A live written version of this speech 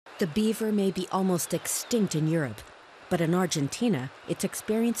The beaver may be almost extinct in Europe, but in Argentina, it's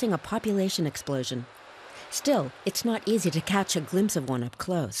experiencing a population explosion. Still, it's not easy to catch a glimpse of one up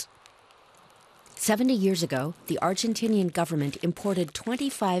close. 70 years ago, the Argentinian government imported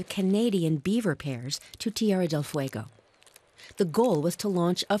 25 Canadian beaver pairs to Tierra del Fuego. The goal was to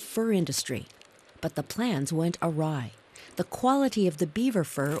launch a fur industry, but the plans went awry. The quality of the beaver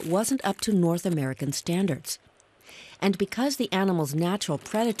fur wasn't up to North American standards. And because the animal's natural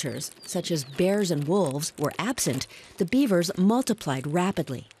predators, such as bears and wolves, were absent, the beavers multiplied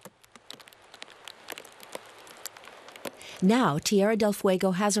rapidly. Now, Tierra del Fuego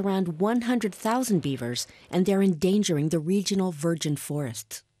has around 100,000 beavers, and they're endangering the regional virgin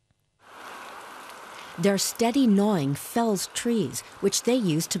forests. Their steady gnawing fells trees, which they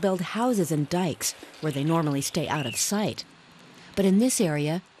use to build houses and dikes, where they normally stay out of sight. But in this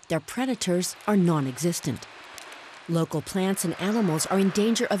area, their predators are non-existent. Local plants and animals are in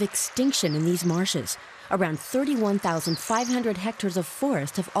danger of extinction in these marshes. Around 31,500 hectares of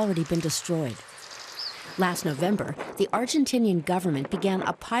forest have already been destroyed. Last November, the Argentinian government began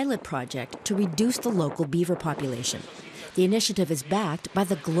a pilot project to reduce the local beaver population. The initiative is backed by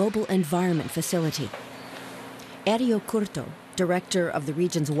the Global Environment Facility. Erio Curto, director of the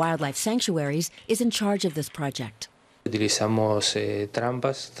region's wildlife sanctuaries, is in charge of this project. We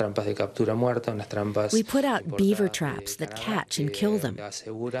put out beaver traps that catch and kill them.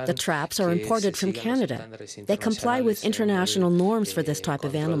 The traps are imported from Canada. They comply with international norms for this type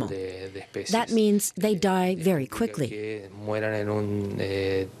of animal. That means they die very quickly.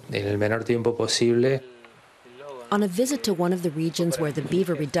 On a visit to one of the regions where the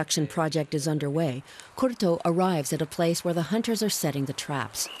beaver reduction project is underway, Curto arrives at a place where the hunters are setting the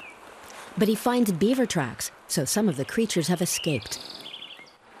traps. But he finds beaver tracks, so some of the creatures have escaped.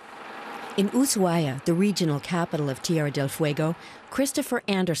 In Ushuaia, the regional capital of Tierra del Fuego, Christopher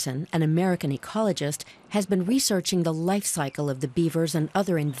Anderson, an American ecologist, has been researching the life cycle of the beavers and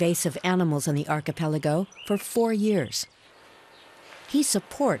other invasive animals in the archipelago for 4 years. He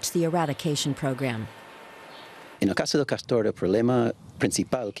supports the eradication program. In the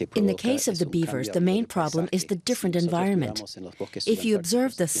case of the beavers, the main problem is the different environment. If you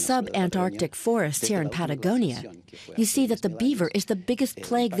observe the sub-Antarctic forests here in Patagonia, you see that the beaver is the biggest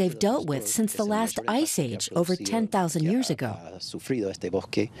plague they've dealt with since the last ice age over 10,000 years ago.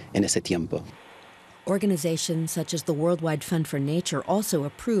 Organizations such as the Worldwide Fund for Nature also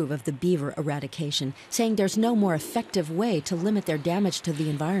approve of the beaver eradication, saying there's no more effective way to limit their damage to the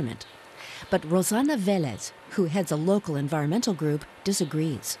environment. But Rosana Velez, who heads a local environmental group,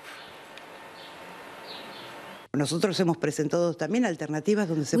 disagrees.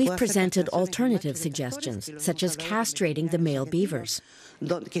 We've presented alternative suggestions, such as castrating the male beavers.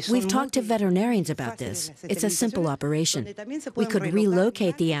 We've talked to veterinarians about this. It's a simple operation. We could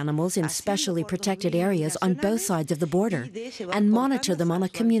relocate the animals in specially protected areas on both sides of the border and monitor them on a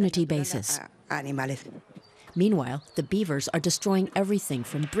community basis. Meanwhile, the beavers are destroying everything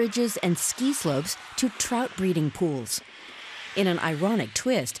from bridges and ski slopes to trout breeding pools. In an ironic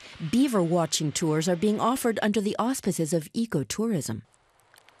twist, beaver watching tours are being offered under the auspices of ecotourism.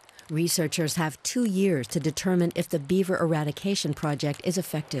 Researchers have 2 years to determine if the beaver eradication project is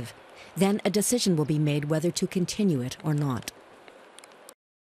effective. Then a decision will be made whether to continue it or not.